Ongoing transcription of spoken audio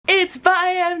It's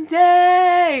BIM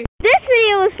Day! This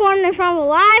video was formed from a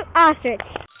live ostrich.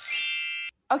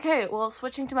 Okay, well,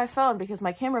 switching to my phone because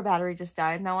my camera battery just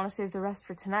died and I want to save the rest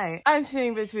for tonight. I'm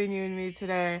sitting between you and me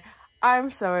today. I'm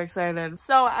so excited.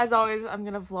 So as always, I'm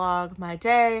gonna vlog my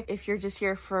day. If you're just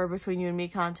here for Between You and Me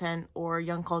content or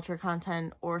Young Culture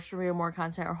content or Cherie Amour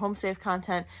content or Homesafe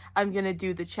content, I'm gonna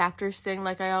do the chapters thing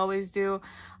like I always do.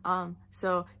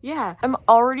 So yeah, I'm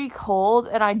already cold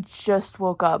and I just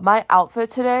woke up. My outfit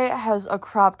today has a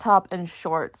crop top and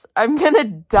shorts. I'm gonna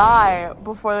die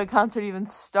before the concert even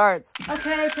starts.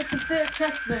 Okay,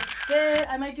 check the fit.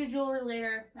 I might do jewelry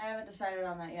later. I haven't decided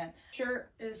on that yet. Shirt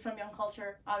is from Young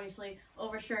Culture, obviously.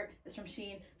 Overshirt is from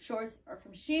Shein. Shorts are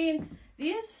from Shein.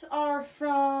 These are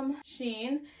from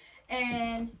Shein.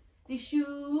 And the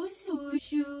shoes,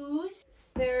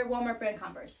 they're Walmart brand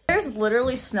Converse. There's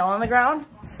literally snow on the ground,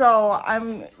 so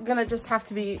I'm gonna just have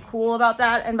to be cool about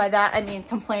that. And by that, I mean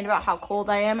complain about how cold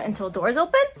I am until doors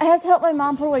open. I have to help my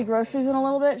mom put away groceries in a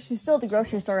little bit. She's still at the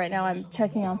grocery store right now. I'm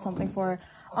checking on something for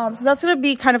her. So that's gonna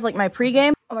be kind of like my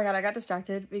pregame. Oh my god, I got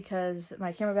distracted because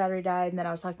my camera battery died and then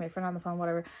I was talking to my friend on the phone,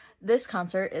 whatever. This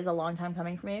concert is a long time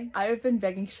coming for me. I've been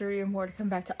begging Cherie Amour to come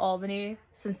back to Albany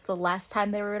since the last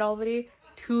time they were at Albany.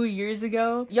 2 years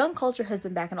ago. Young Culture has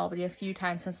been back in Albany a few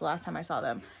times since the last time I saw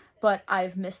them, but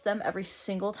I've missed them every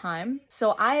single time.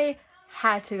 So I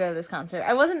had to go to this concert.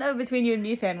 I wasn't a Between You and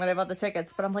Me fan when I bought the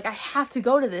tickets, but I'm like, I have to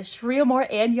go to this. Cherie Amour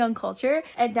and Young Culture,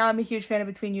 and now I'm a huge fan of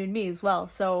Between You and Me as well.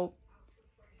 So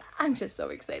I'm just so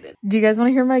excited. Do you guys want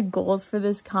to hear my goals for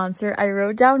this concert? I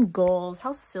wrote down goals.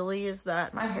 How silly is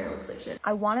that? My hair looks like shit.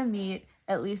 I want to meet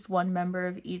at least one member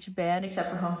of each band, except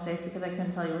for Homesafe, because I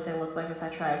couldn't tell you what they look like if I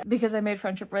tried. Because I made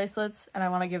friendship bracelets, and I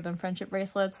want to give them friendship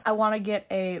bracelets. I want to get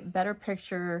a better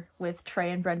picture with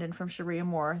Trey and Brendan from Cherie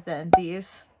Amour than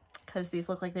these, because these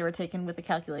look like they were taken with a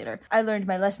calculator. I learned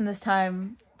my lesson this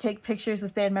time. Take pictures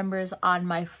with band members on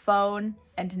my phone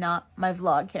and not my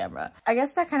vlog camera. I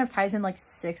guess that kind of ties in like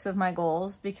 6 of my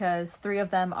goals, because 3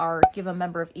 of them are give a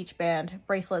member of each band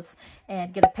bracelets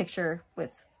and get a picture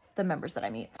with the members that I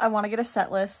meet. I want to get a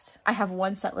set list. I have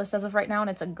one set list as of right now, and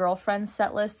it's a girlfriend's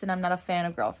set list, and I'm not a fan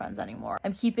of girlfriends anymore.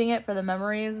 I'm keeping it for the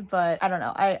memories, but I don't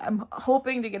know. I'm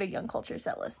hoping to get a Young Culture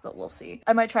set list, but we'll see.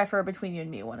 I might try for a Between You and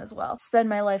Me one as well. Spend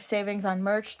my life savings on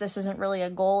merch. This isn't really a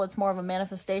goal. It's more of a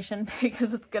manifestation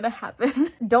because it's gonna happen.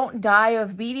 Don't die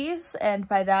of beaties, and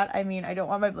by that I mean I don't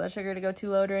want my blood sugar to go too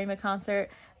low during the concert.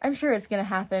 I'm sure it's gonna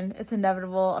happen. It's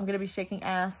inevitable. I'm gonna be shaking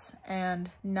ass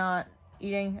and not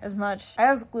eating as much. I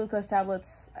have glucose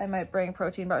tablets. I might bring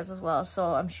protein bars as well,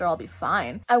 so I'm sure I'll be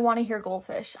fine. I want to hear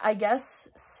Goldfish. I guess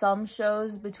some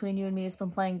shows Between You and Me has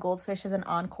been playing Goldfish as an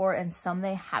encore and some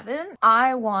they haven't.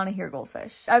 I want to hear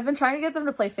Goldfish. I've been trying to get them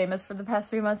to play Famous for the past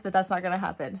 3 months, but that's not gonna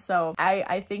happen. So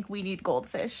I think we need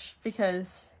Goldfish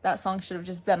because that song should have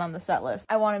just been on the set list.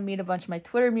 I want to meet a bunch of my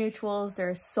Twitter mutuals.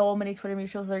 There are so many Twitter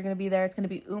mutuals that are going to be there. It's going to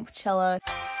be Oompchella.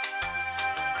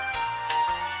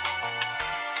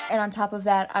 And on top of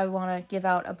that, I want to give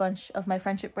out a bunch of my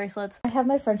friendship bracelets. I have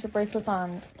my friendship bracelets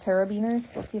on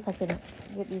carabiners. Let's see if I can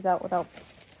get these out without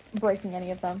breaking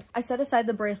any of them. I set aside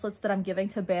the bracelets that I'm giving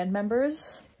to band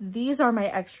members. These are my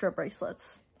extra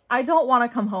bracelets. I don't want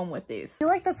to come home with these. I feel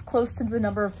like that's close to the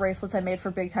number of bracelets I made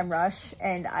for Big Time Rush,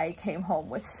 and I came home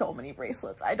with so many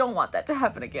bracelets. I don't want that to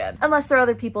happen again. Unless they're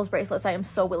other people's bracelets, I am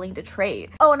so willing to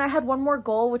trade. Oh, and I had one more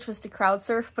goal, which was to crowd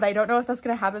surf, but I don't know if that's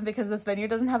gonna happen because this venue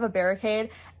doesn't have a barricade,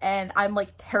 and I'm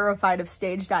like terrified of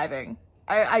stage diving.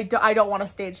 I don't want to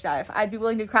stage dive. I'd be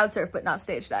willing to crowd surf, but not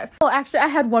stage dive. Well, actually, I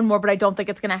had one more, but I don't think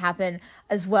it's gonna happen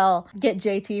as well. Get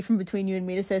JT from Between You and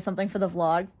Me to say something for the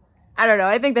vlog. I don't know,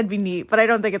 I think that'd be neat, but I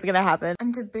don't think it's gonna happen.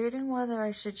 I'm debating whether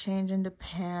I should change into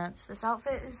pants. This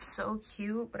outfit is so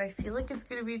cute, but I feel like it's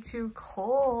gonna be too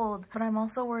cold. But I'm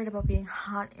also worried about being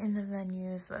hot in the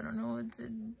venue, so I don't know what to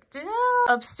do.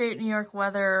 Upstate New York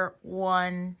weather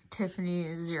 1,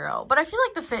 Tiffany 0. But I feel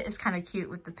like the fit is kind of cute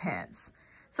with the pants.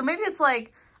 So maybe it's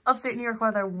like Upstate New York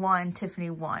weather 1, Tiffany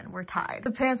 1. We're tied.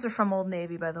 The pants are from Old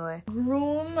Navy, by the way.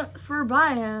 Room for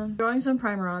buy-in. Throwing some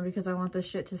primer on because I want this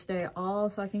shit to stay all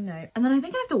fucking night. And then I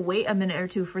think I have to wait a minute or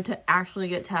 2 for it to actually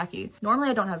get tacky.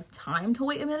 Normally I don't have time to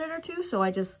wait a minute or 2, so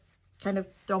I just kind of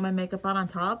throw my makeup on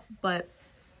top, but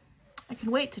I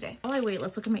can wait today. While I wait,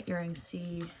 let's look at my earrings,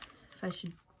 see if I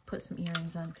should put some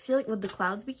earrings on. I feel like would the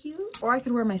clouds be cute? Or I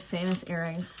could wear my Famous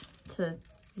earrings to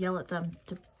yell at them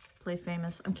to play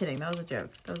Famous. I'm kidding, that was a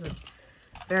joke. That was a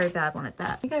very bad one at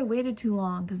that. I think I waited too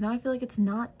long because now I feel like it's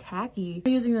not tacky.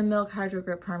 I'm using the Milk Hydro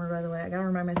Grip Primer, by the way. I gotta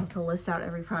remind myself to list out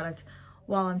every product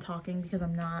while I'm talking because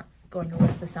I'm not going to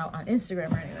list this out on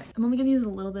Instagram or anything. I'm only gonna use a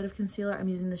little bit of concealer. I'm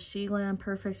using the She Glam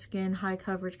Perfect Skin High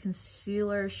Coverage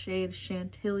Concealer shade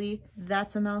Chantilly.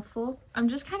 That's a mouthful. I'm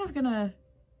just kind of gonna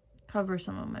cover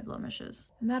some of my blemishes.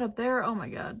 And that up there, oh my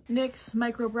god. NYX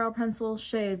Micro Brow Pencil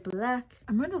shade Black.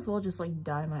 I might as well just like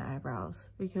dye my eyebrows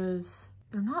because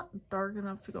they're not dark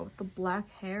enough to go with the black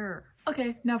hair.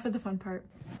 Okay, now for the fun part.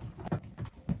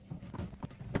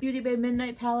 Beauty Bay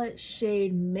Midnight Palette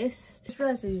shade Mist. Just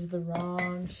realized I used the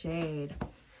wrong shade.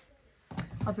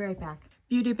 I'll be right back.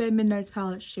 Beauty Bay Midnight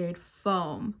Palette shade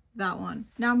Foam. That one.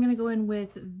 Now I'm gonna go in with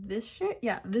this shade.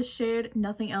 Yeah, this shade,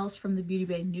 Nothing Else from the Beauty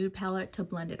Bay Nude Palette to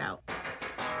blend it out.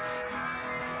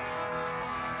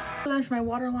 Then for my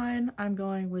waterline, I'm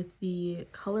going with the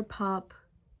ColourPop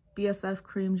BFF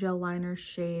Cream Gel Liner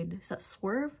shade. Is that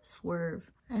Swerve? Swerve.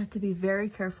 I have to be very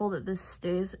careful that this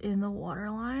stays in the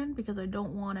waterline because I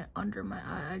don't want it under my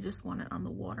eye. I just want it on the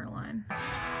waterline.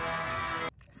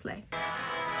 Slay.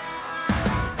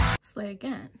 Slay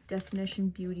again. Definition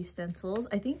Beauty stencils.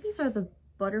 I think these are the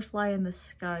Butterfly in the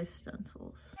Sky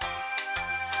stencils.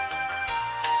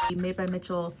 Made by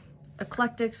Mitchell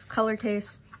Eclectics color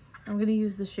case. I'm gonna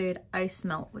use the shade Ice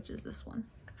Melt, which is this one.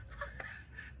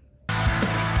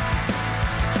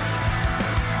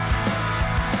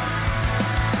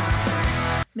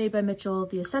 Made by Mitchell,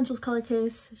 the Essentials color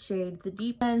case, shade The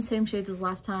Deep End, same shades as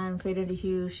last time, Fade into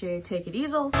Hue, shade Take It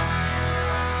Easel.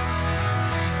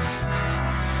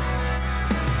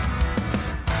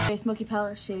 Smoky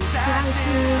palette, shade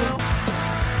Tattoo.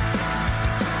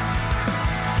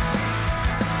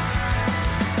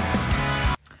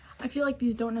 I feel like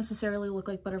these don't necessarily look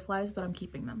like butterflies, but I'm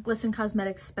keeping them. Glisten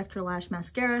Cosmetics Spectra Lash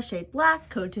Mascara, shade Black,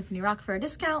 code Tiffany Rock for a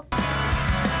discount.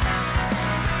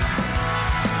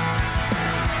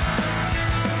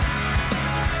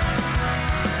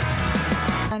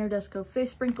 Liner Desco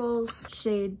Face Sprinkles,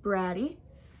 shade Bratty,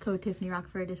 code Tiffany Rock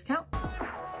for a discount.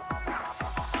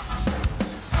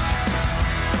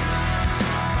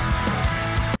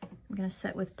 I'm gonna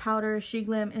set with powder, She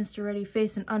Glam Insta Ready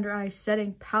Face and Under Eye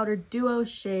Setting Powder Duo,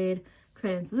 shade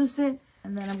Translucent.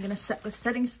 And then I'm gonna set with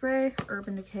setting spray,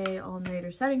 Urban Decay All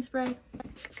Nighter Setting Spray.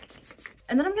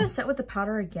 And then I'm gonna set with the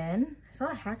powder again. I saw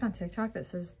a hack on TikTok that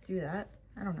says do that.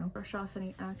 I don't know. Brush off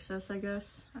any excess, I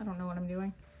guess. I don't know what I'm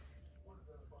doing.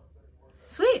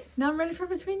 Sweet, now I'm ready for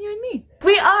Between You and Me.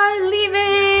 We are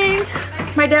leaving!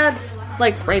 My dad's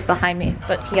like right behind me,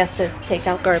 but he has to take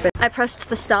out garbage. I pressed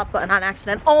the stop button on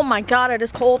accident. Oh my god, it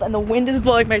is cold and the wind is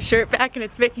blowing my shirt back and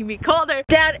it's making me colder.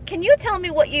 Dad, can you tell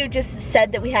me what you just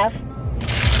said that we have?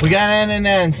 We got an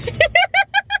N&N.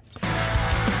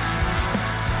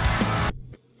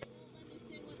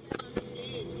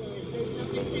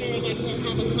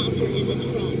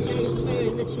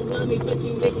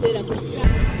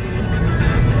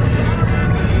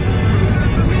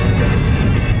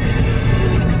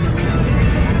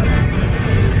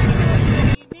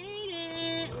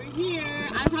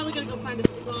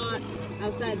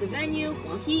 Outside the venue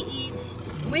while he eats.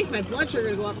 I'm waiting for my blood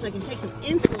sugar to go up so I can take some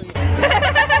insulin.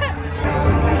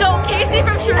 So Casey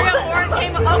from Cherie Amour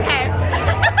came, okay.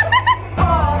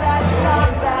 All that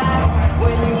stuff that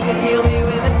when you can heal me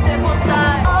with a simple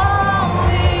touch. All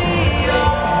we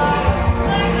are,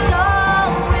 all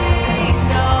we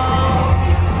know,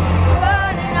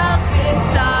 burning up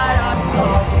inside our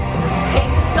souls. Hate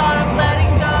the thought of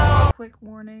letting go. Quick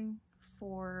warning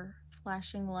for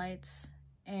flashing lights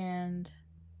and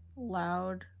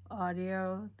loud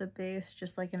audio. The bass,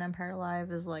 just like in Empire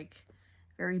Live, is like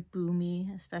very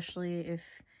boomy, especially if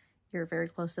you're very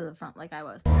close to the front like I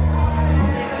was.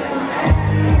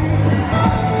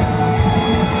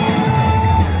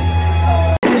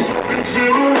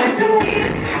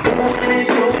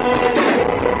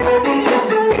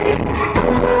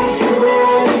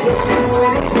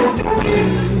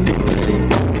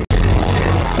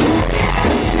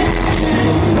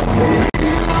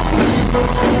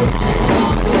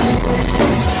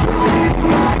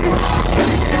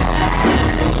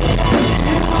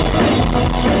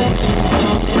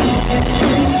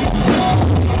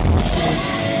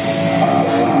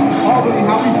 Albany,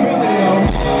 how we feeling, yo?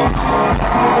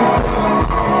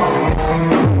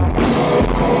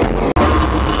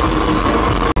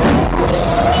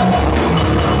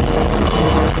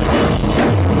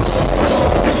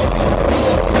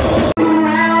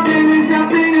 Around and there's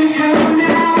nothing to show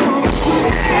now.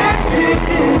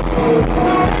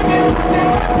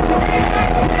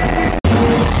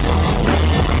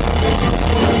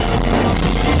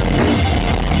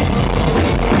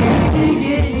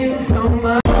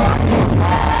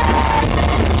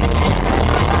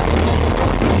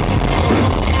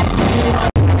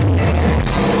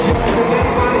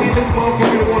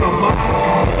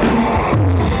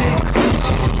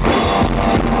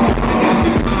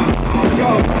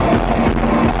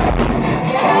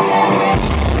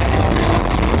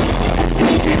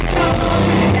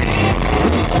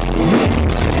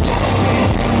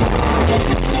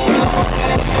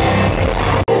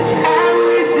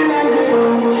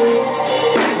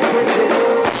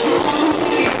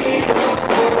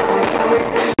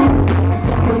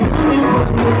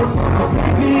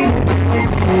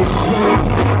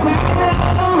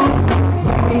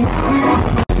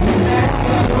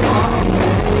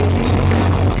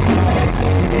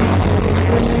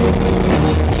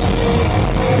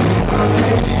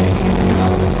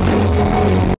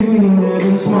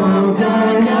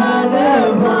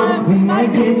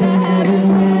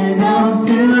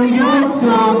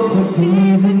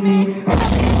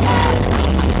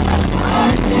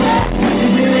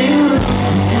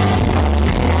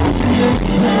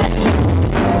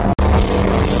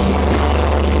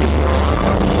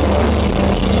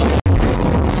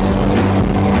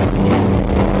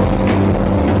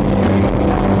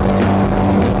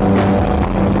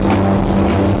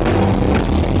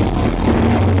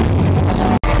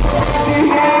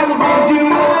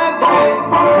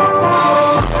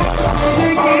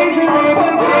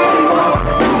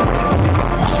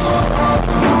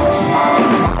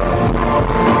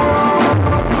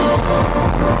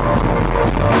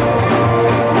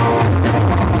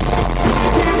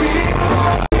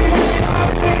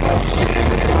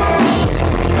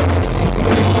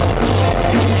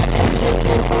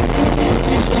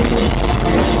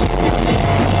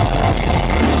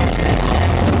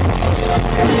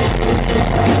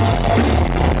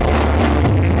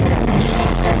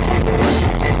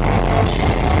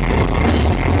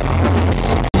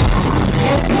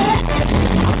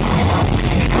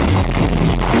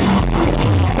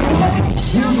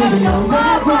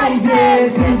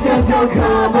 all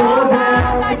come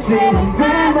around like sitting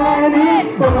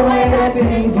remedies for the way that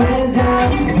things went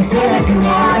down. You say that you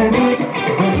want this,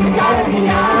 but you gotta be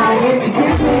honest. You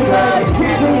give me love, you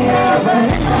give me love, but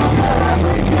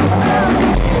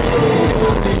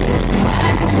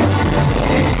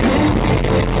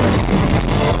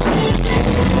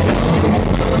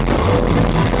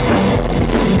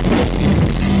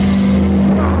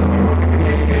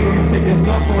Take your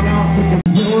cell phone out, put your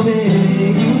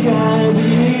moving, you gotta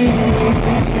be.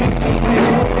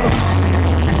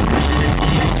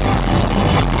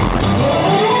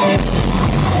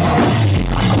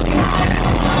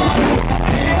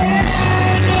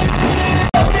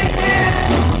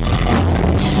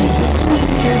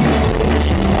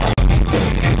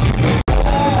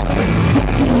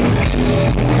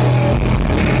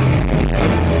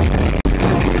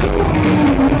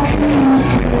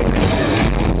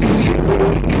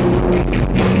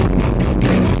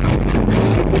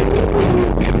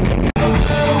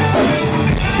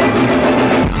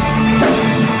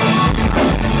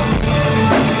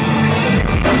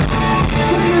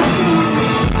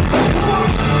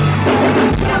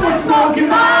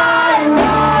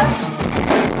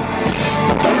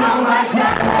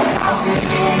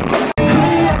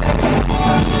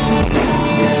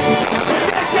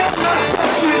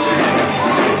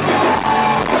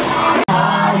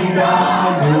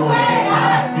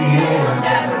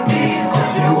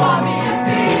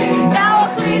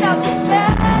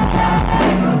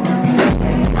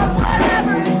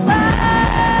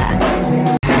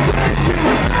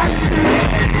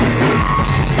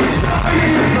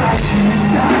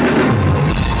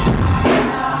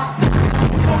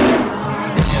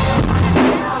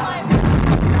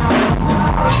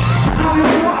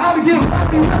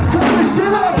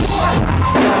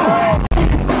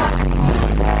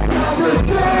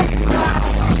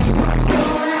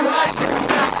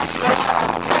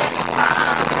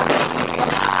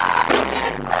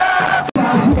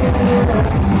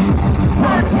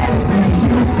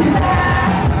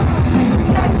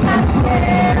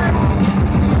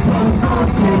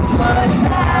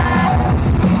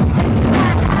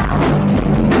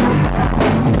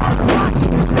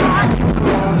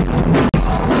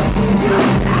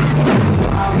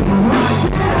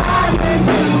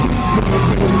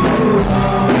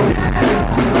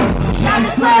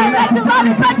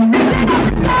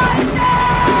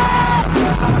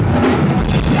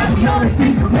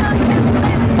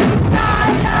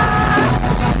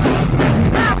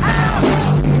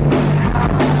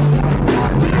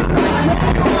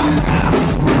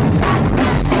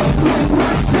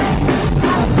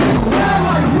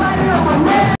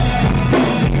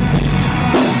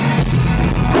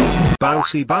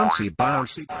 Bouncy, bouncy,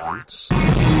 bouncy, bounce.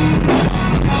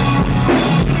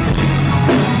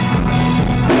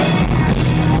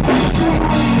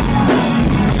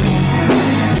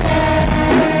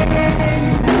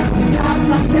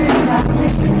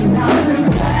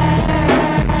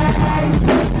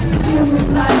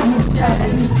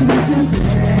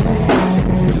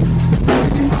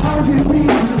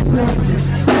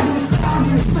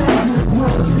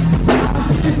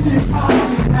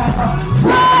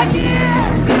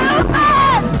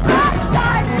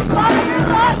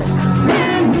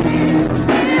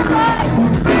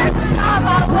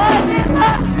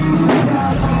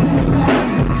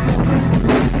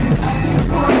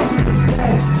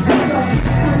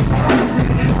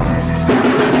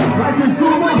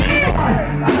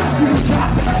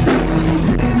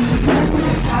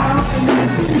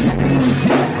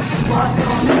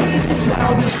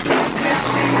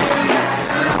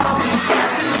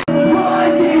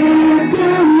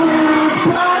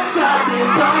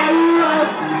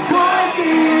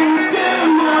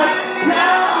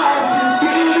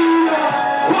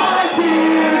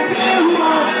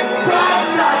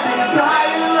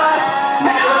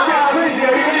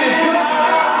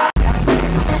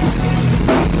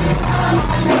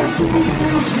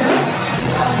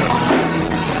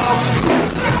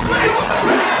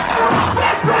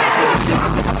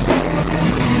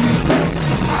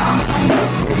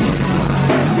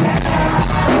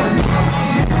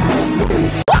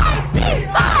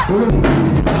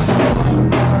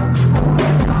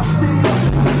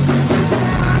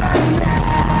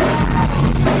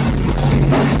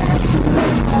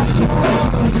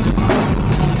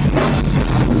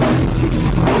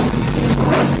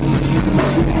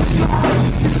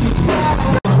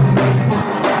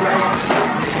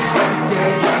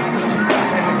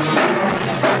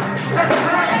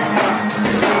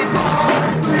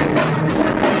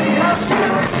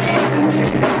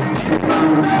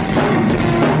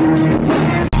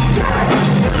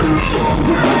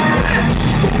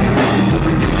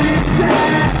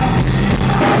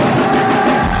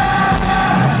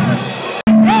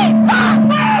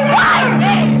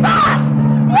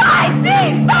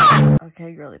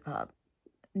 girly pop.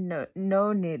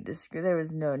 No need to scream. There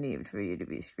was no need for you to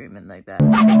be screaming like that.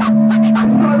 Happy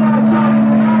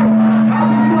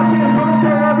fucking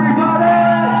birthday, everybody!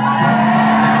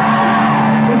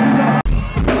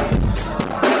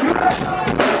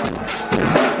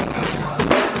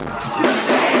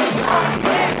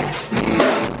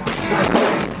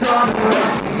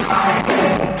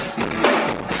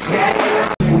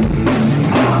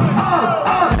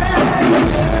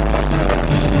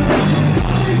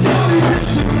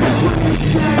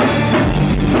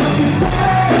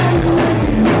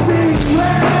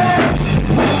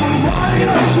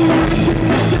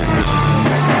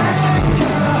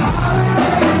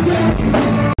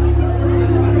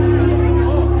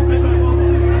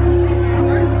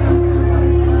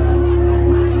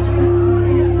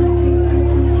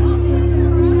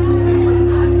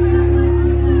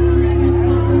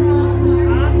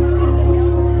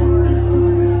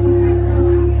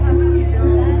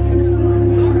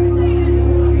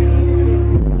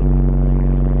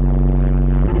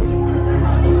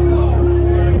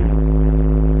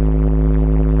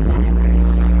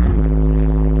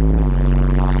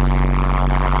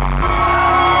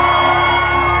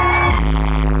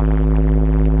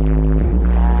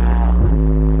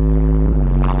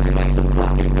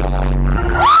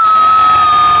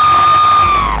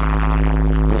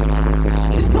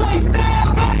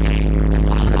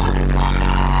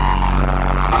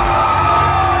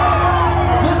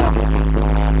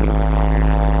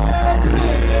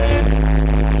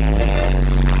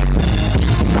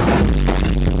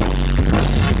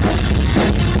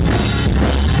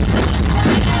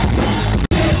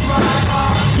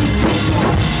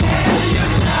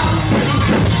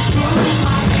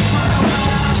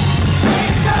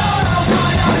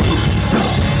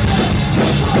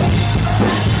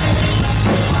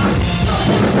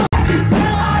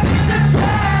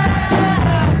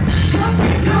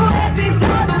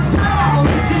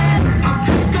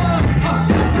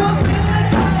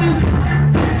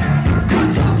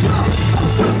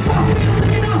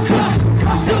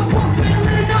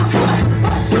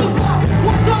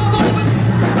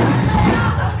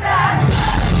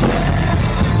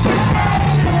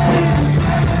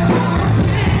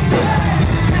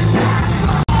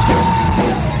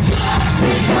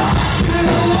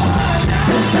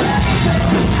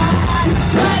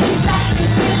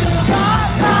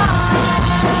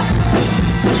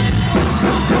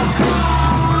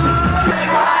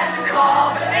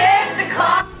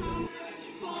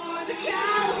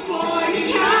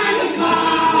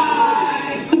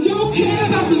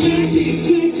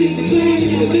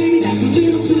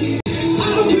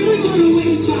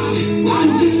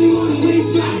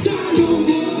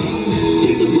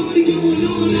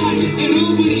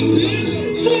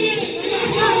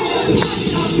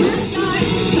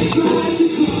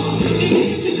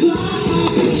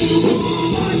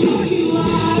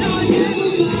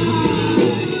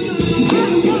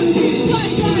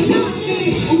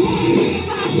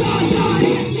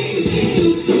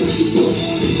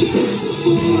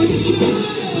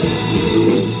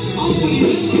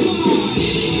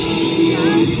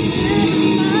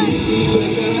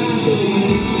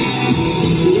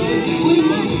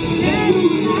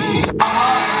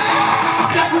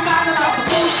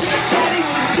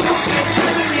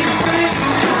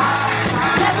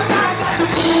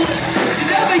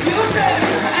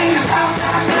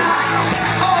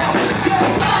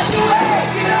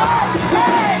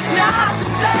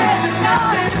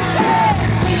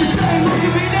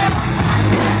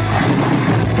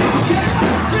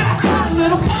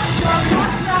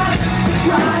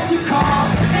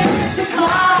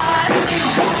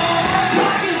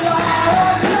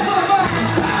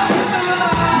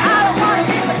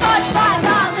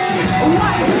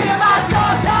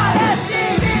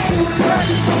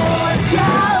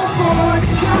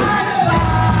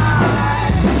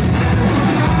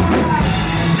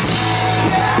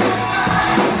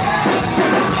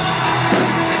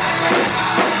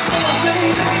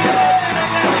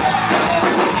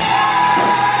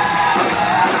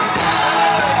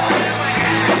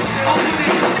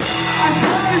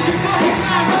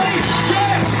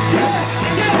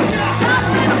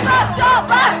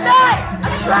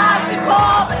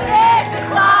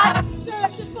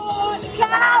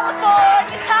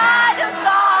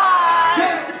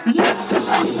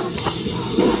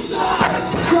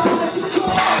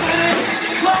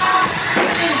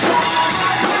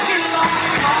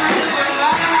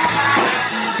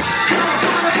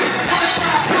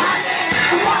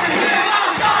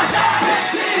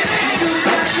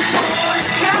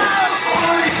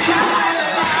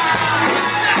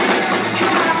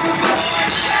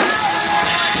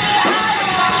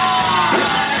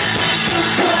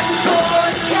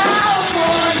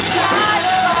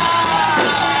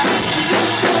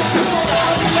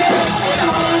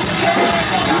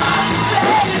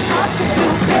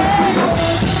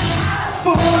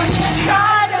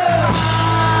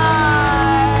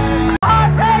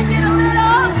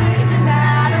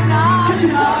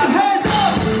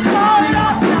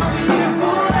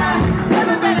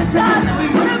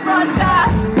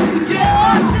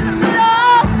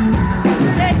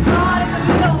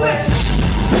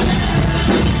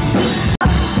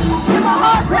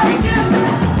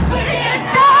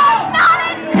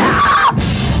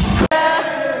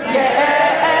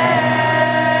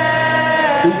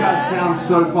 You guys sound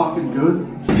so fucking good.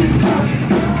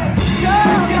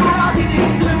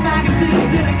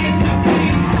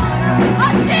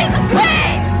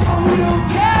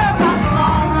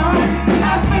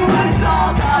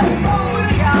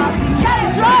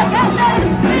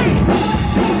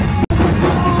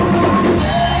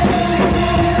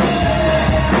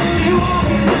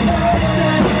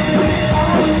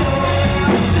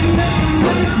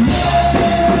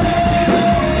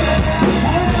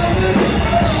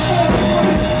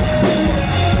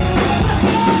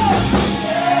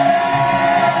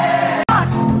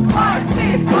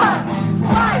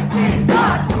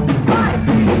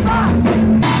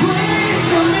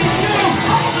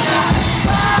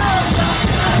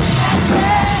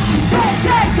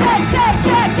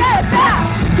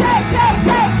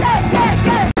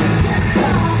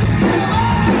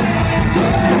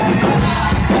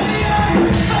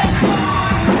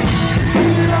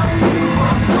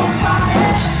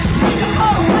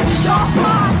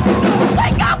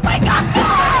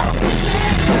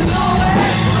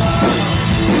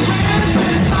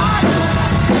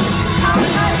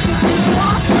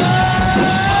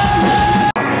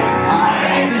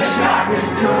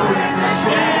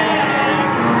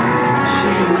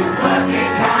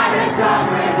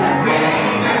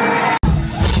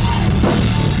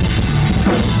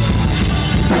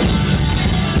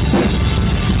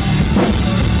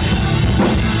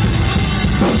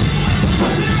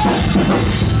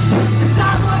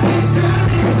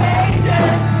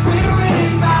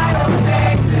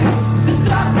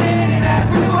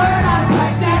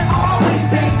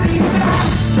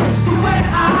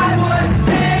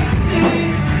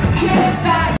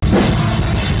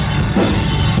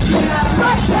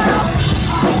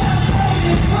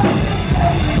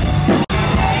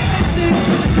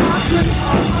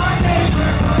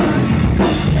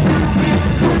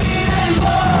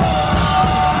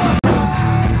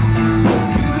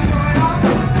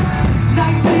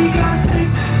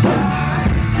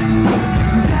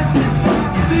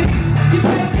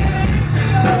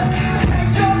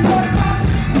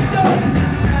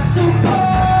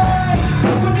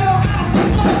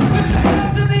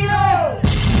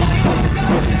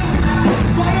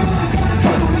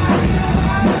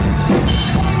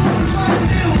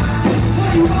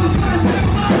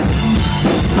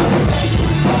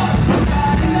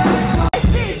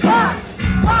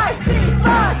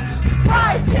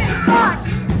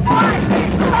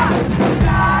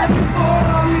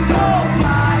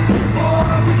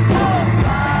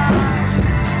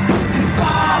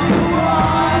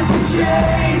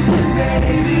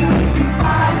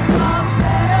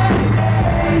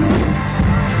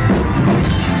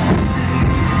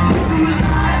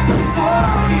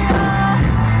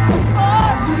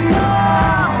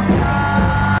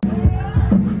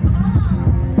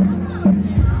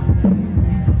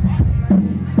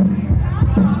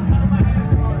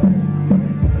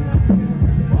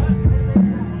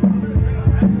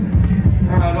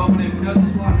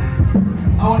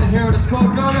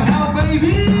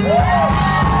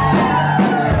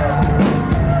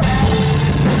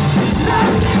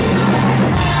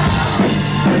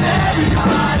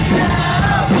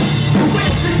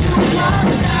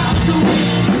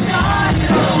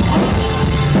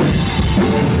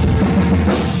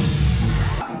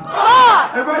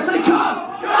 Everybody say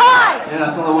cut! Yeah,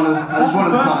 that's all I wanted. I just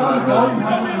wanted to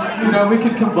cut. You know, we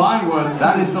could combine words.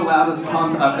 That is the loudest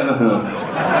cunt I've ever heard.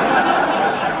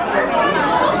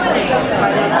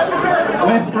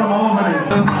 We're from Albany.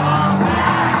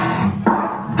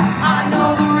 I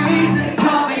know the reasons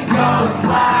come and go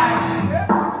slide.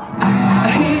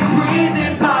 I hear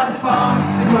breathing by the phone,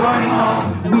 burning home.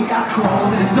 We got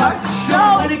cold and it starts to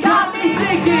show, and it got me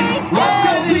thinking, what's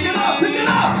gonna pick it up, pick it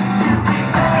up!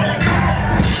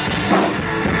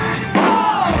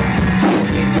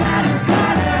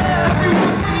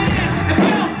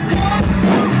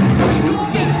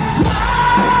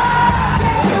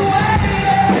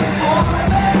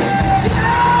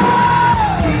 Yeah!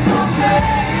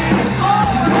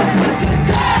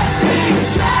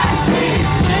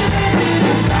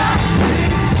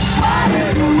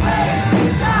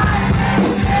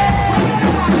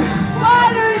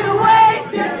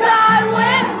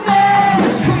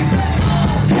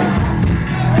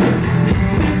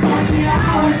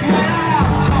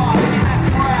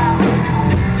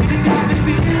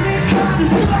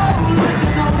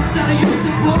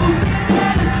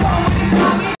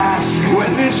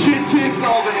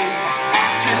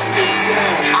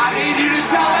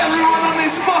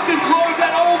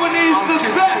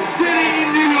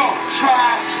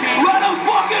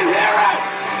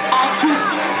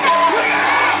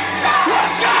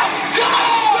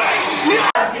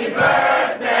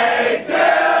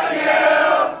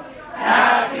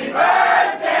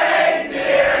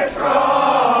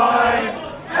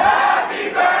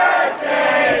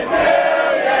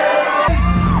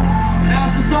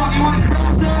 You want to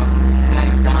cross up?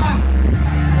 Next time.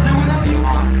 Do whatever you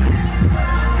want.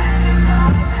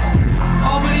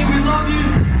 Albany, we love you.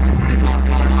 This one's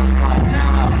got another class.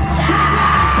 Turn up.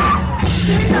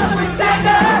 She's a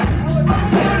pretender.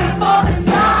 Beautiful as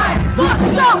sky. Looks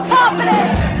so confident.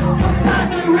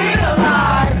 Doesn't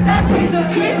realize that she's a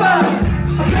keeper.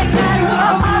 I can't get her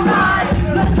on my mind.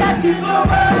 Let's get you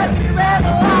moving. We read a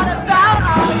lot about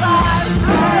our lives.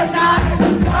 Red nights,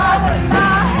 stars in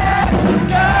my head.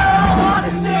 Girl, I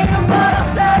wanna sing them, but I'll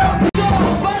settle. So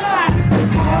black.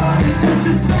 It's just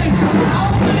a space.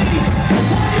 Albany.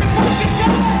 What you fucking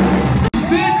got?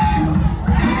 Bitch.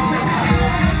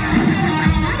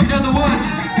 You know the words.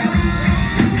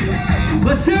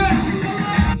 Let's hear it.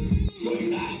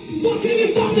 What can you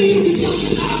something you can talk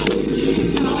about?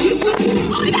 You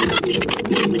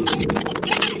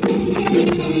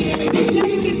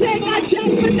can take my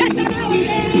chest, but that's not how it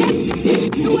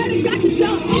is. You went and got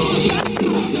yourself all dressed up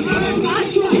to earn my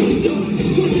trust.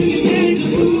 Switching your names to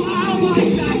who I was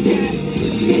back then.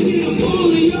 Making a fool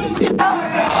of yourself.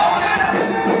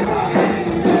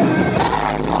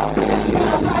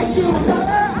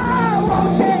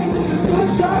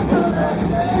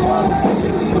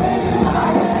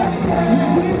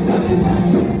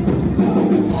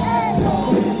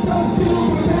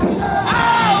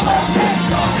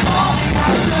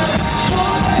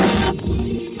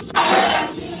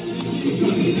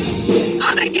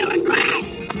 I'm gonna give it crack!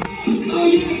 Oh,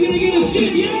 you're gonna get a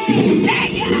shit, yeah!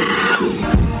 Take it out!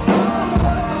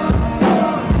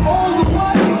 All the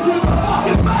way to the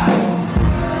fucking back!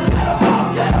 Get em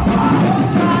up, get em up! I'm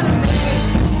trying to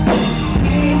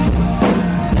make it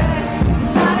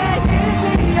it's not as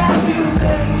easy as you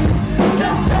think. So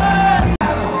just say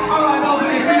alright,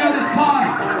 Albany, if you know this part,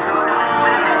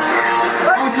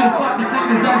 I want you to fucking sing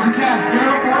as loud as you can. You're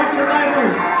gonna block your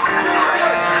neighbors!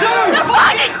 Dude! You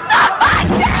fucking suck my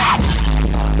dick!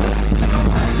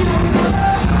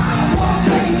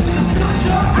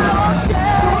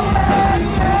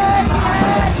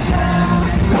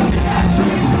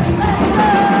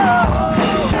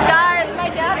 Guys, my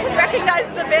dad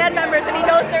recognizes the band members and he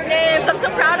knows their names. I'm so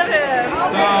proud of him.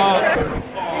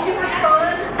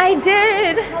 I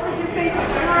did. What was your favorite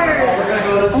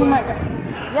part? Oh my god.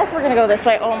 Yes, we're gonna go this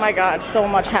way. Oh my god, so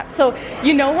much so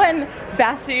you know when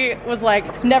Bassie was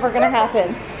like, never gonna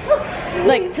happen,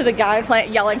 like to the guy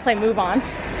yelling, play Move On?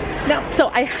 No. So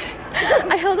I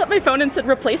held up my phone and said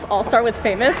replace All-Star with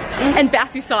Famous, and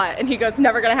Bassie saw it and he goes,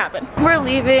 never gonna happen. We're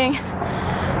leaving.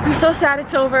 I'm so sad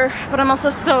it's over, but I'm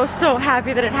also so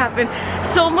happy that it happened.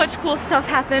 So much cool stuff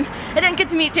happened. I didn't get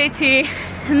to meet JT,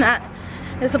 and that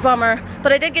is a bummer,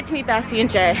 but I did get to meet Bassie and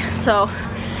Jay, so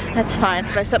that's fine.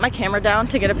 I set my camera down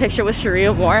to get a picture with Cherie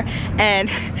Amour, and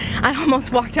I almost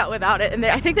walked out without it. And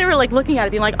I think they were like looking at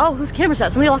it being like, oh, whose camera's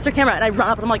that? Somebody lost their camera. And I run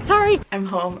up and I'm like, sorry. I'm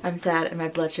home, I'm sad, and my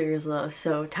blood sugar is low.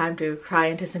 So time to cry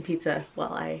into some pizza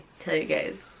while I tell you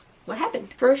guys what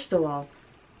happened. First of all,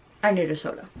 I need a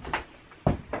soda.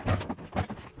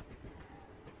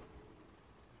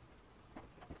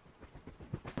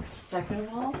 Second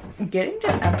of all, getting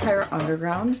to Empire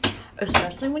Underground,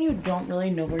 especially when you don't really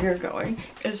know where you're going,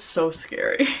 is so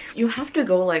scary. You have to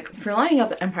go, like, if you're lining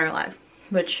up at Empire Live,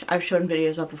 which I've shown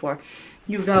videos of before,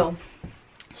 you go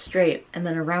straight and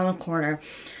then around the corner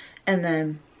and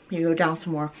then you go down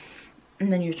some more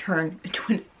and then you turn into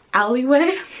an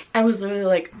alleyway. I was literally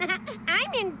like,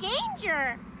 I'm in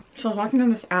danger. so I was walking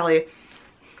down this alley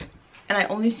and I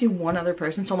only see one other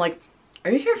person, so I'm like,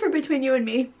 are you here for Between You and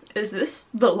Me? Is this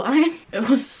the line? It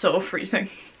was so freezing.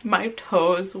 My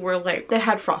toes were like, they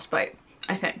had frostbite,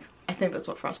 I think. I think that's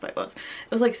what frostbite was.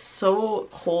 It was like so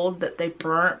cold that they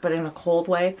burnt, but in a cold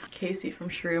way. Casey from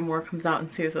Cherie Amour comes out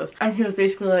and sees us, and he was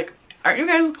basically like, aren't you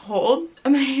guys cold?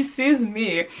 And then he sees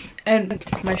me, and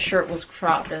my shirt was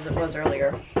cropped as it was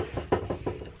earlier.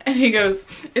 And he goes,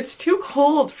 it's too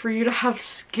cold for you to have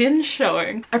skin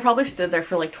showing. I probably stood there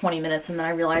for like 20 minutes and then I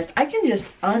realized I can just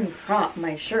uncrop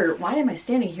my shirt. Why am I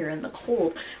standing here in the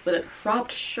cold with a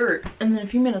cropped shirt? And then a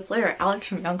few minutes later, Alex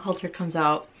from Young Culture comes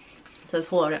out, says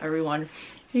hello to everyone.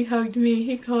 He hugged me,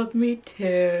 he called me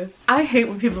Tiff. I hate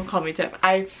when people call me Tiff.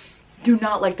 I do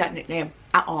not like that nickname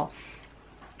at all.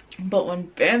 But when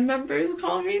band members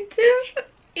call me Tiff,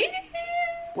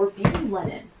 we're being let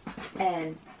in.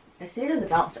 And I say to the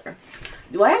bouncer,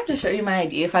 do I have to show you my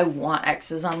ID if I want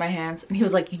X's on my hands? And he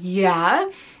was like, yeah,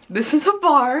 this is a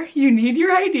bar, you need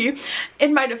your ID.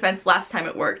 In my defense, last time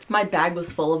it worked. My bag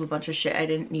was full of a bunch of shit I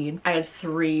didn't need. I had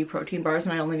 3 protein bars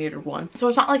and I only needed 1. So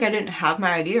it's not like I didn't have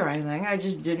my ID or anything. I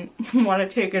just didn't want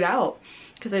to take it out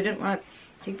because I didn't want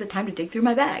to take the time to dig through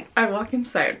my bag. I walk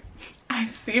inside. I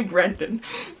see Brendan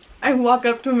I walk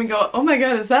up to him and go, oh my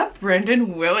god, is that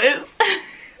Brendan Willis?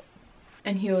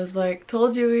 And he was like,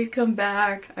 told you he'd come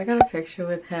back. I got a picture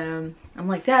with him. I'm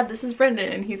like, Dad, this is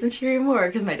Brendan. He's in Cherie Amour,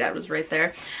 because my dad was right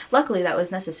there. Luckily, that was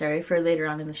necessary for later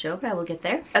on in the show, but I will get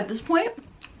there. At this point,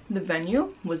 the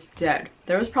venue was dead.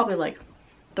 There was probably like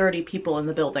 30 people in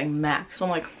the building max. So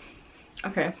I'm like,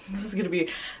 okay, this is gonna be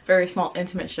a very small,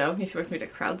 intimate show. He expects me to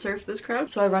crowd surf this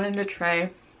crowd. So I run into Trey.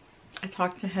 I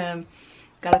talked to him,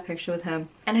 got a picture with him,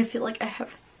 and I feel like I have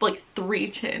like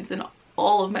 3 chins in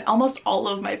almost all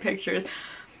of my pictures,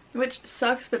 which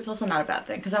sucks, but it's also not a bad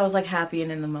thing because I was like happy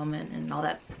and in the moment and all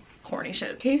that corny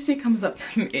shit. Casey comes up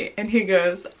to me and he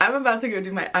goes, I'm about to go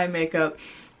do my eye makeup.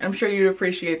 I'm sure you'd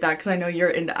appreciate that because I know you're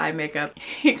into eye makeup.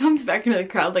 He comes back into the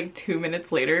crowd like 2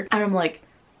 minutes later and I'm like,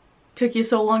 took you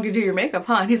so long to do your makeup,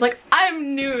 huh? And he's like,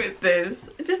 I'm new at this.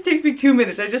 It just takes me 2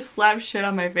 minutes. I just slap shit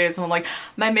on my face and I'm like,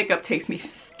 my makeup takes me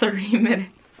 30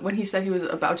 minutes. When he said he was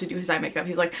about to do his eye makeup,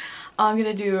 he's like, oh, I'm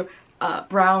gonna do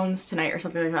browns tonight or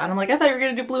something like that. And I'm like, I thought you were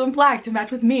gonna do blue and black to match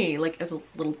with me, like as a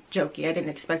little jokey. I didn't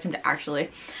expect him to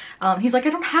actually. He's like, I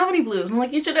don't have any blues. I'm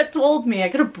like, you should have told me. I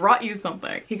could have brought you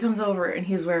something. He comes over and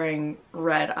he's wearing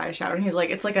red eyeshadow and he's like,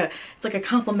 it's like a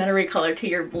complimentary color to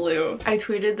your blue. I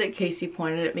tweeted that Casey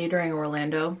pointed at me during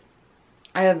Orlando.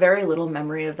 I have very little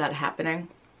memory of that happening.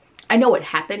 I know it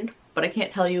happened, but I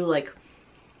can't tell you like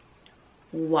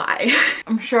why.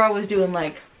 I'm sure I was doing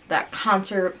like that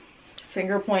concert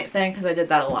finger point thing because I did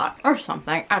that a lot or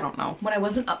something. I don't know. When I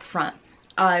wasn't up front,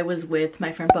 I was with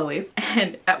my friend Bowie,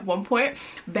 and at one point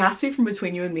Bassie from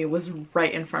Between You and Me was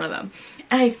right in front of them,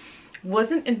 and I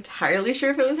wasn't entirely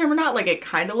sure if it was him or not. Like, it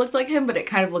kind of looked like him, but it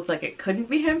kind of looked like it couldn't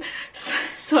be him.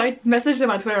 So I messaged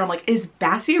them on Twitter. I'm like, is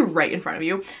Bassie right in front of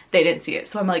you? They didn't see it.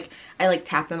 So I'm like, I like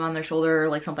tap them on their shoulder or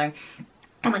like something.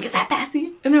 I'm like, is that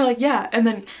Bassie? And they're like, yeah. And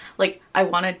then like I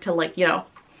wanted to like, you know,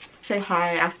 say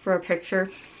hi, ask for a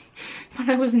picture, but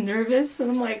I was nervous.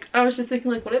 And I'm like, I was just thinking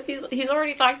like, what if he's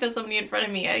already talked to somebody in front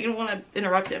of me? I don't want to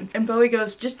interrupt him. And Bowie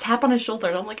goes, just tap on his shoulder.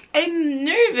 And I'm like, I'm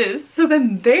nervous. So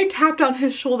then they tapped on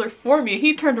his shoulder for me.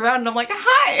 He turned around and I'm like,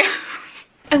 hi.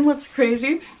 And what's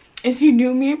crazy is he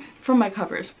knew me from my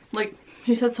covers. Like,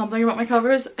 he said something about my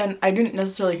covers and I didn't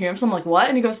necessarily hear him. So I'm like, what?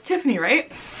 And he goes, Tiffany,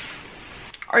 right?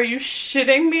 Are you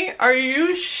shitting me? Are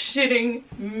you shitting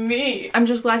me? I'm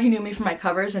just glad he knew me from my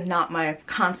covers and not my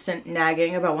constant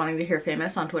nagging about wanting to hear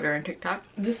famous on Twitter and TikTok.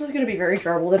 This is gonna be very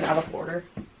garbled and out of order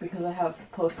because I have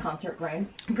post-concert brain.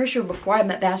 I'm pretty sure before I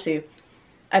met Bassie,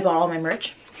 I bought all my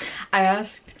merch. I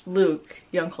asked Luke,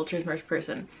 Young Culture's merch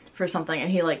person, for something and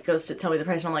he like goes to tell me the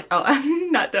price and I'm like, oh, I'm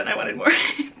not done, I wanted more.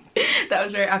 That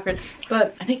was very awkward.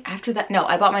 But I think after that, no,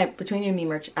 I bought my Between You and Me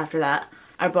merch after that.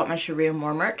 I bought my Cherie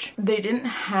Amour merch. They didn't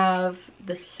have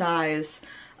the size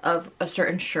of a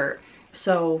certain shirt,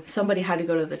 so somebody had to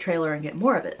go to the trailer and get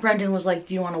more of it. Brendan was like,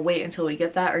 do you want to wait until we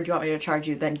get that or do you want me to charge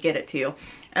you then get it to you?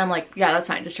 And I'm like, yeah, that's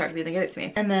fine, just charge me then get it to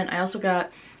me. And then I also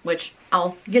got, which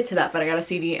I'll get to that, but I got a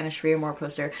CD and a Cherie Amour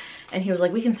poster and he was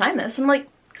like, we can sign this. I'm like,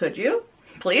 could you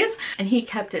please? And he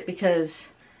kept it because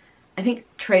I think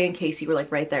Trey and Casey were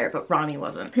like right there, but Ronnie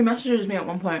wasn't. He messages me at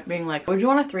one point being like, would you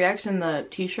want a 3X in the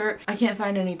t-shirt? I can't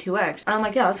find any 2X. And I'm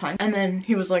like, yeah, that's fine. And then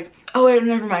he was like, oh wait,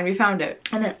 never mind, we found it.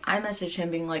 And then I messaged him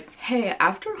being like, hey,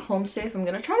 after Homesafe, I'm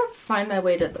gonna try to find my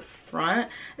way to the front.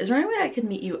 Is there any way I could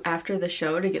meet you after the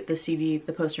show to get the CD,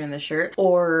 the poster, and the shirt?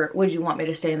 Or would you want me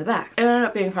to stay in the back? It ended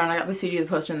up being fine. I got the CD, the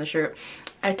poster, and the shirt.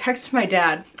 I texted my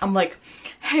dad. I'm like,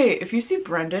 hey, if you see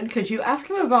Brendan, could you ask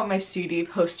him about my CD,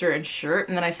 poster, and shirt?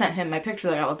 And then I sent him my picture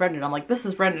that I got with Brendan. I'm like, this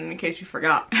is Brendan in case you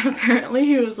forgot. And apparently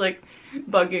he was like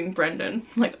bugging Brendan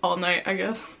like all night, I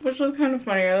guess, which was kind of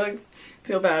funny. I like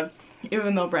feel bad,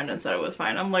 even though Brendan said it was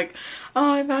fine. I'm like,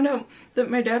 oh, I found out that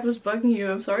my dad was bugging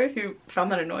you. I'm sorry if you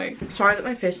found that annoying. Sorry that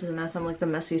my face is a mess. I'm like the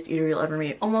messiest eater you'll ever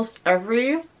meet. Almost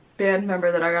every band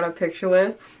member that I got a picture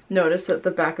with noticed that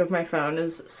the back of my phone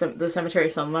is the Cemetery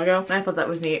Sun logo, and I thought that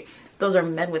was neat. Those are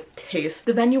men with taste.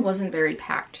 The venue wasn't very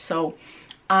packed, so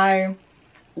I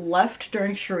left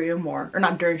during Cherie Amour, or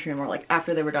not during Cherie Amour, like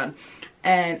after they were done,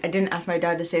 and I didn't ask my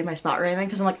dad to save my spot or anything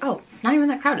because I'm like, oh, it's not even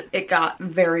that crowded. It got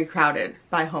very crowded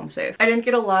by Homesafe. I didn't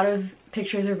get a lot of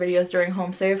pictures or videos during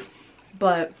Homesafe,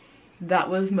 but that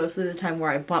was most of the time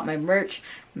where I bought my merch,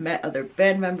 met other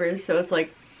band members, so it's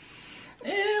like,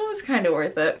 it was kind of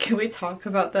worth it. Can we talk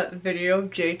about that video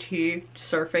of JT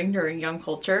surfing during Young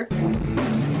Culture?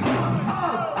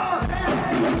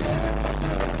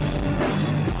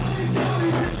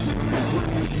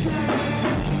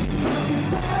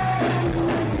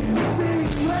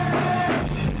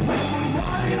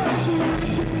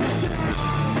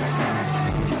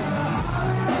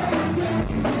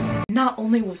 not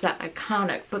only was that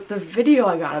iconic, but the video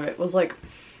I got of it was like,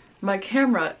 my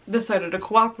camera decided to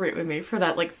cooperate with me for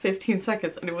that like 15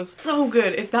 seconds and it was so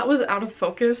good. If that was out of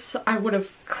focus, I would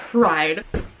have cried.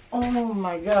 Oh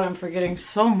my god, I'm forgetting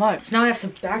so much. So now I have to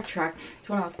backtrack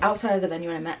to when I was outside of the venue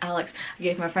and I met Alex. I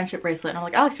gave him a friendship bracelet and I'm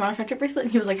like, Alex, you want a friendship bracelet?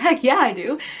 And he was like, heck yeah, I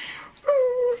do.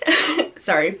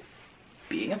 Sorry,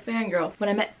 being a fangirl. When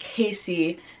I met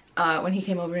Casey, when he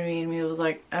came over to me and he was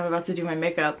like, I'm about to do my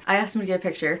makeup, I asked him to get a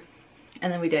picture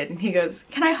and then we did. And he goes,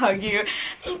 can I hug you?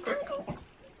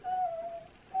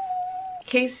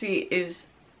 Casey is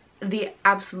the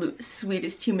absolute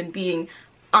sweetest human being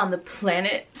on the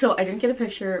planet. So I didn't get a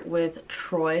picture with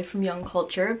Troy from Young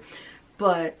Culture,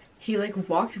 but he like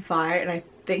walked by and I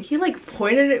think he like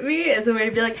pointed at me as a way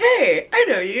to be like, hey, I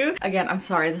know you. Again, I'm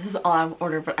sorry, this is all out of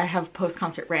order, but I have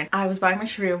post-concert rant. I was buying my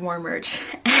Cherie Amour merch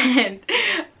and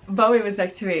Bowie was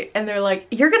next to me and they're like,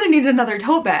 you're gonna need another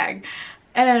tote bag.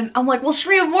 And I'm like, well,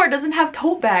 Cherie Amour doesn't have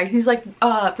tote bags. He's like,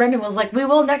 Brendan was like, we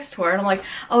will next tour. And I'm like,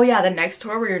 oh yeah, the next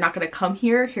tour where you're not gonna come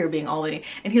here being Albany.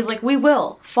 And he's like, we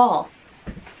will, fall.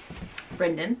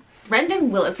 Brendan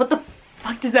Willis, what the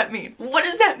fuck does that mean? What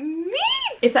does that mean?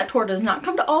 If that tour does not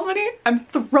come to Albany, I'm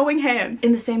throwing hands.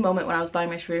 In the same moment when I was buying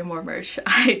my Cherie Amour merch,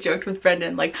 I joked with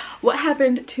Brendan, like, what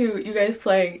happened to you guys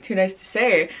playing Too Nice to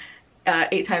Say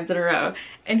 8 times in a row?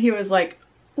 And he was like,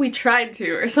 we tried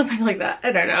to, or something like that.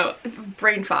 I don't know. It's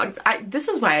brain fog. This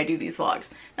is why I do these vlogs.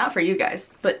 Not for you guys,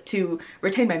 but to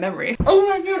retain my memory. Oh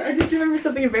my god, I just remember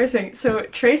something embarrassing. So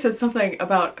Trey said something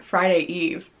about Friday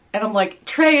Eve. And I'm like,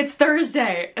 Trey, it's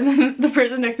Thursday. And then the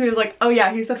person next to me was like, oh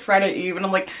yeah, he said Friday Eve. And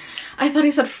I'm like, I thought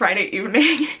he said Friday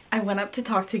evening. I went up to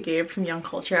talk to Gabe from Young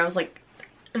Culture. I was like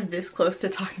this close to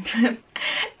talking to him.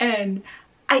 And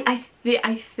I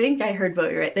think I heard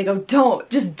Bowie right. They go, don't,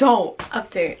 just don't.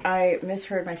 Update, I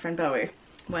misheard my friend Bowie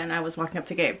when I was walking up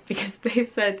to Gabe because they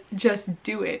said, just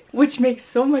do it, which makes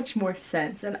so much more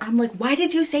sense. And I'm like, why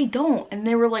did you say don't? And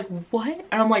they were like, what?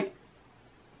 And I'm like,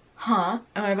 huh?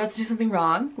 Am I about to do something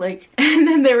wrong? Like, and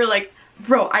then they were like,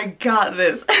 bro, I got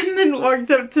this. And then walked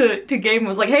up to Gabe and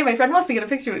was like, hey, my friend wants to get a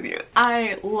picture with you.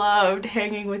 I loved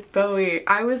hanging with Bowie.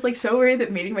 I was like so worried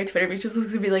that meeting my Twitter pictures was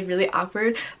gonna be like really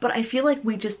awkward, but I feel like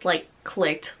we just like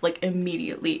clicked like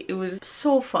immediately. It was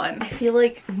so fun. I feel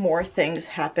like more things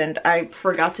happened. I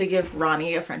forgot to give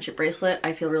Ronnie a friendship bracelet.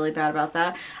 I feel really bad about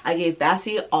that. I gave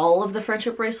Bassie all of the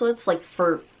friendship bracelets like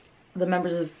for the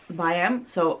members of GRWM,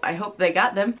 so I hope they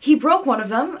got them. He broke one of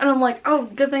them and I'm like, oh,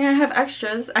 good thing I have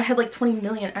extras. I had like 20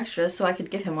 million extras so I could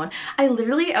give him one. I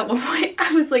literally at one point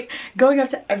I was like going up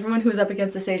to everyone who was up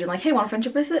against the stage and like, hey, want a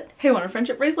friendship bracelet? Hey, want a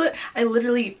friendship bracelet? I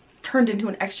literally turned into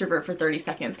an extrovert for 30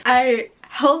 seconds. I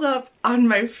held up on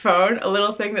my phone a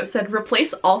little thing that said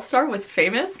replace all-star with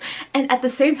famous, and at the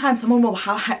same time someone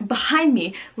behind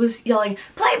me was yelling,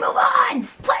 play move on,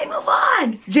 play move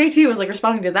on. JT was like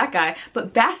responding to that guy,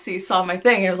 but Bassie saw my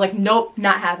thing and it was like, nope,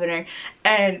 not happening.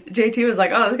 And JT was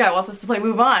like, oh, this guy wants us to play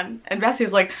move on, and Bassie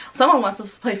was like, someone wants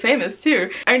us to play famous too.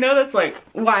 I know that's like,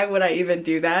 why would I even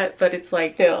do that? But it's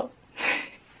like, still,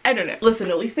 I don't know. Listen,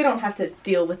 at least they don't have to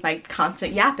deal with my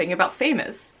constant yapping about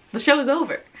famous. The show is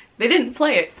over. They didn't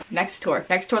play it. Next tour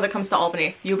that comes to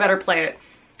Albany, you better play it.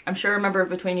 I'm sure a member of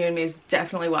Between You and Me is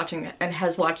definitely watching and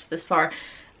has watched this far.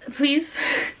 Please.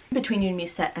 Between You and Me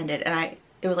set ended and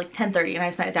it was like 10:30 and I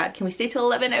asked my dad, can we stay till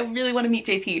 11? I really want to meet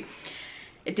JT.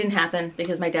 It didn't happen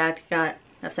because my dad got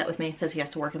upset with me because he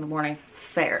has to work in the morning.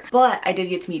 Fair. But I did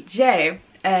get to meet Jay,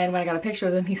 and when I got a picture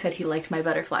with him, he said he liked my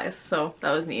butterflies, so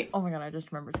that was neat. Oh my god, I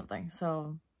just remembered something.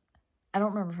 So I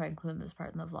don't remember if I included this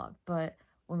part in the vlog, but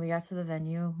when we got to the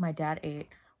venue, my dad ate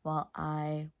while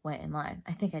I went in line.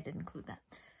 I think I did include that.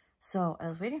 So I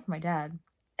was waiting for my dad,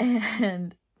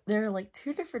 and there are like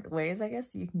 2 different ways, I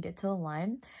guess, you can get to the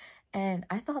line. And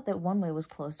I thought that one way was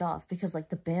closed off because like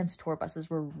the band's tour buses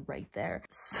were right there.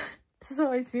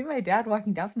 So I see my dad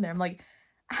walking down from there. I'm like,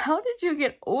 how did you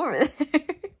get over there?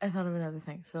 I thought of another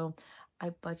thing. So I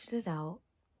budgeted out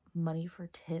money for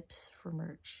tips for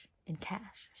merch in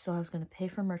cash. So I was going to pay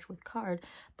for merch with card,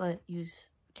 but use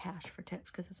cash for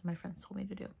tips because that's what my friends told me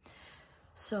to do.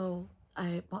 So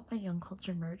I bought my Young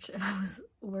Culture merch and I was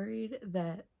worried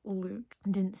that Luke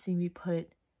didn't see me put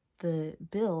the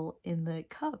bill in the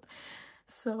cup.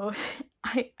 So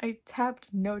I tapped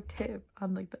no tip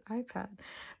on like the iPad,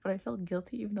 but I felt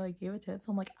guilty even though I gave a tip.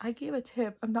 So I'm like, I gave a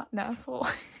tip, I'm not an asshole.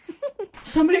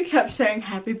 Somebody kept saying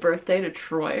happy birthday to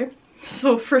Troy.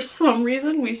 So for some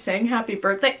reason we sang happy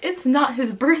birthday. It's not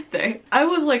his birthday. I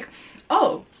was like,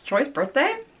 oh, it's Troy's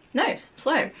birthday? Nice,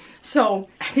 slay. So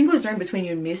I think it was during Between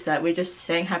You and Me set, we just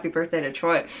sang happy birthday to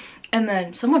Troy. And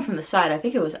then someone from the side, I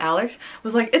think it was Alex,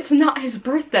 was like, it's not his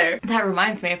birthday. That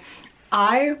reminds me,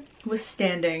 I was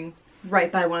standing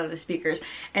right by one of the speakers,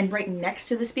 and right next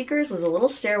to the speakers was a little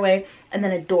stairway and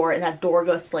then a door, and that door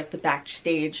goes to like the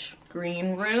backstage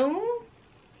green room.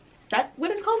 Is that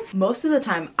what it's called? Most of the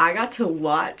time I got to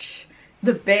watch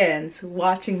the bands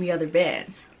watching the other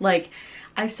bands. Like,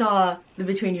 I saw the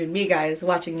Between You and Me guys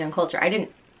watching Young Culture. I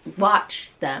didn't watch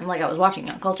them like I was watching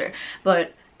Young Culture,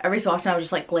 but every so often I would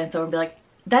just like glance over and be like,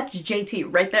 that's JT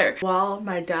right there. While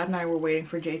my dad and I were waiting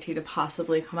for JT to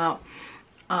possibly come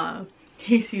out,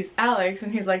 he sees Alex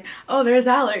and he's like, oh, there's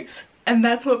Alex. And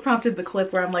that's what prompted the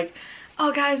clip where I'm like,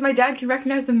 oh guys, my dad can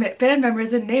recognize the band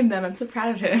members and name them. I'm so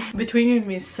proud of him. Between You and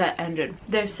Me's set ended.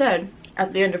 They've said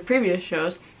at the end of previous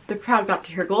shows, the crowd got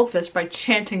to hear Goldfish by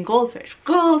chanting Goldfish,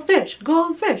 Goldfish,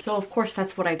 Goldfish. So of course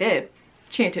that's what I did.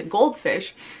 Chanted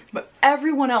Goldfish, but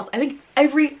everyone else, I think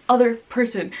every other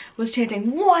person was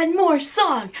chanting one more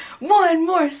song,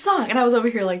 and I was over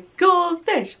here like,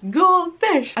 Goldfish,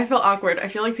 Goldfish. I felt awkward. I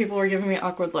feel like people were giving me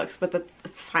awkward looks, but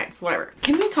that's fine, it's whatever.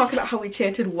 Can we talk about how we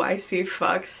chanted YC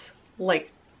fucks like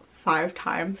 5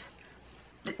 times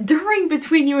during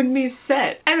Between You and Me's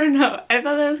set? I don't know, I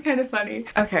thought that was kind of funny.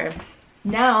 Okay,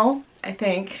 now I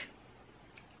think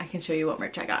I can show you what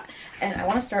merch I got. And I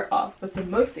want to start off with the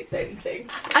most exciting thing.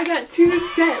 I got 2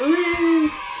 set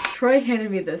lists! Troy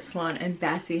handed me this one and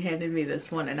Bassie handed me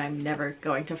this one, and I'm never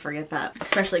going to forget that.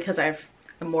 Especially because I've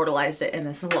immortalized it in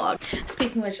this vlog.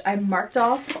 Speaking of which, I marked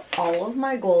off all of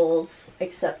my goals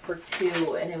except for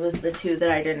 2, and it was the 2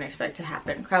 that I didn't expect to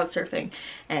happen. Crowd surfing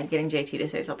and getting JT to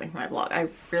say something for my vlog. I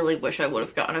really wish I would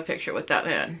have gotten a picture with that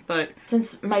man, but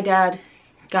since my dad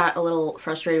got a little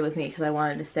frustrated with me because I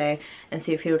wanted to stay and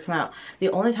see if he would come out, the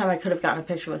only time I could have gotten a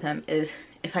picture with him is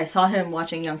if I saw him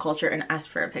watching Young Culture and asked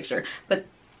for a picture, but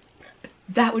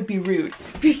that would be rude.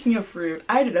 Speaking of rude,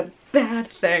 I did a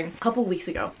bad thing. A couple weeks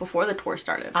ago, before the tour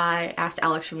started, I asked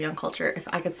Alex from Young Culture if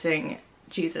I could sing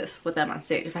Jesus with them on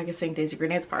stage, if I could sing Daisy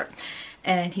Grenade's part,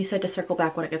 and he said to circle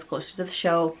back when it gets closer to the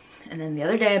show. And then the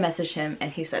other day I messaged him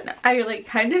and he said no. I like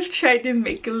kind of tried to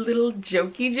make a little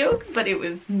jokey joke, but it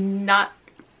was not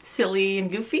silly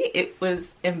and goofy, it was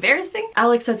embarrassing.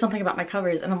 Alex said something about my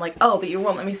covers and I'm like, oh, but you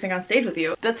won't let me sing on stage with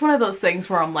you. That's one of those things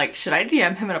where I'm like, should I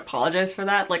DM him and apologize for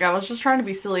that? Like, I was just trying to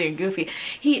be silly and goofy.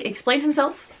 He explained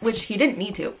himself, which he didn't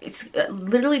need to. It's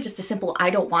literally just a simple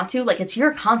I don't want to, like, it's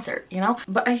your concert, you know?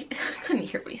 But I couldn't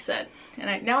hear what he said,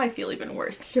 and now I feel even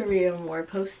worse. Cherie Amour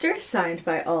poster signed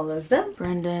by all of them.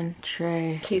 Brendan,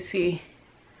 Trey, Casey,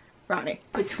 Ronnie.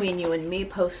 Between You and Me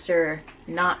poster,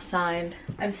 not signed.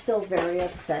 I'm still very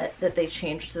upset that they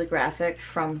changed the graphic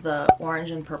from the orange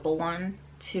and purple one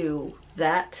to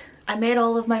that. I made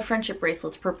all of my friendship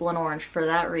bracelets purple and orange for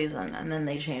that reason, and then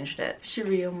they changed it.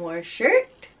 Cherie Amour shirt.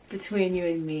 Between You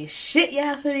and Me shit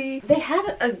yeah hoodie. They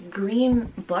had a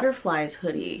green butterflies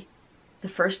hoodie the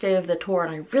first day of the tour,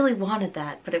 and I really wanted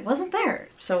that, but it wasn't there,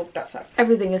 so that's that.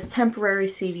 Everything is temporary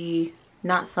CD,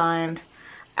 not signed.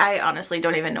 I honestly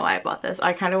don't even know why I bought this.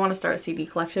 I kind of want to start a CD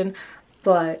collection,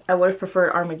 but I would have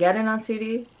preferred Armageddon on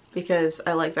CD because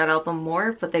I like that album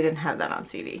more, but they didn't have that on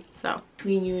CD. So,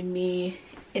 Between You and Me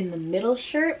in the middle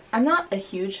shirt. I'm not a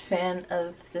huge fan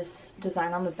of this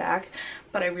design on the back,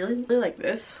 but I really like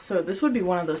this. So this would be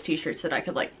one of those t-shirts that I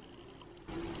could like,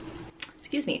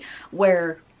 excuse me,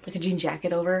 wear like a jean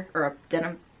jacket over, or a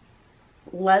denim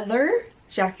leather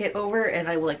jacket over, and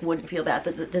I like wouldn't feel bad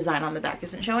that the design on the back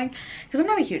isn't showing, because I'm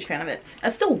not a huge fan of it. I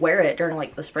still wear it during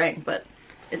like the spring, but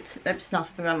it's not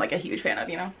something I'm like a huge fan of,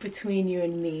 you know? Between You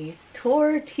and Me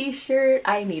tour t-shirt.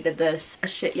 I needed this. A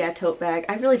shit yeah tote bag.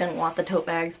 I really didn't want the tote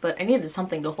bags, but I needed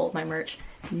something to hold my merch.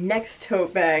 Next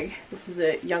tote bag. This is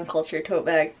a Young Culture tote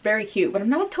bag. Very cute, but I'm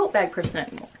not a tote bag person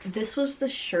anymore. This was the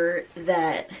shirt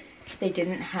that they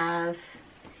didn't have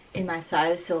in my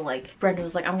size, so like Brenda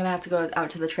was like, I'm gonna have to go out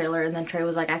to the trailer, and then Trey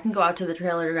was like, I can go out to the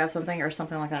trailer to grab something, or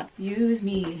something like that. Use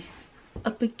me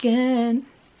up again.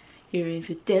 Your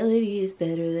infidelity is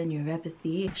better than your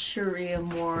apathy. Cherie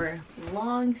Amour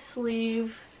long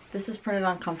sleeve. This is printed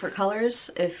on Comfort Colors.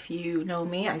 If you know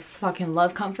me, I fucking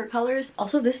love Comfort Colors.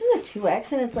 Also, this is a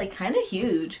 2X and it's like kind of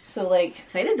huge. So like,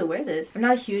 excited to wear this. I'm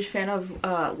not a huge fan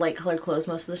of light colored clothes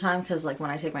most of the time, because like when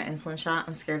I take my insulin shot,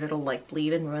 I'm scared it'll like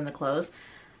bleed and ruin the clothes.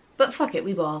 But fuck it,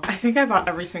 we ball. I think I bought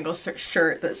every single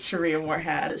shirt that Cherie Amour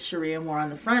had. It's Cherie Amour on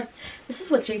the front. This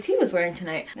is what JT was wearing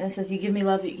tonight. And it says, you give me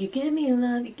love, you give me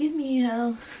love, you give me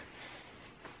hell.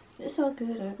 It's all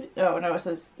good. Oh no, it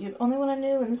says, you're the only one I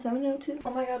knew in the 702. Oh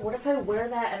my god, what if I wear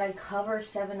that and I cover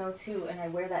 702 and I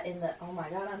wear that in the, oh my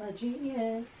god, I'm a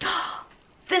genius.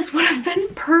 This would have been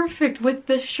perfect with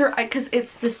this shirt, because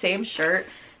it's the same shirt,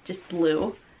 just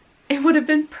blue. it would have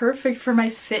been perfect for my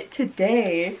fit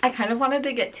today. I kind of wanted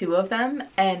to get 2 of them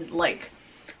and like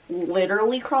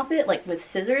literally crop it like with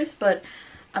scissors, but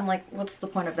I'm like, what's the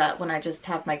point of that when I just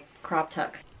have my crop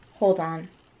tuck? Hold on.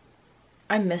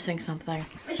 I'm missing something.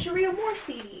 My Cherie Amour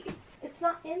CD. It's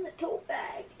not in the tote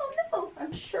bag. Oh no.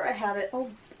 I'm sure I have it. I'll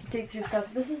dig through stuff.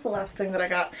 This is the last thing that I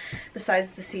got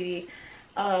besides the CD.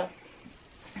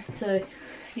 It's a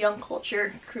Young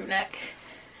Culture crew neck.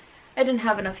 I didn't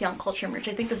have enough Young Culture merch.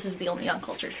 I think this is the only Young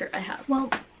Culture shirt I have. Well,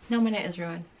 now my knit is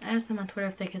ruined. I asked them on Twitter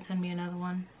if they could send me another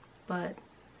one, but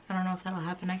I don't know if that'll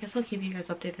happen. I guess I'll keep you guys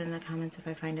updated in the comments if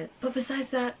I find it. But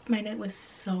besides that, my knit was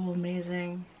so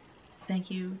amazing.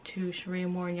 Thank you to Cherie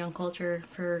Amour and Young Culture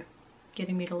for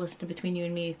getting me to listen to Between You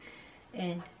and Me.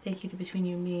 And thank you to Between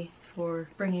You and Me for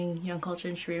bringing Young Culture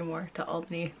and Cherie Amour to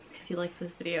Albany. If you like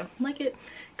this video, like it,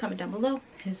 comment down below,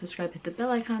 hit subscribe, hit the bell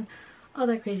icon, all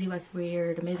that crazy, wacky,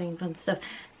 weird, amazing, fun stuff.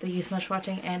 Thank you so much for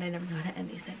watching, and I never know how to end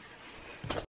these things.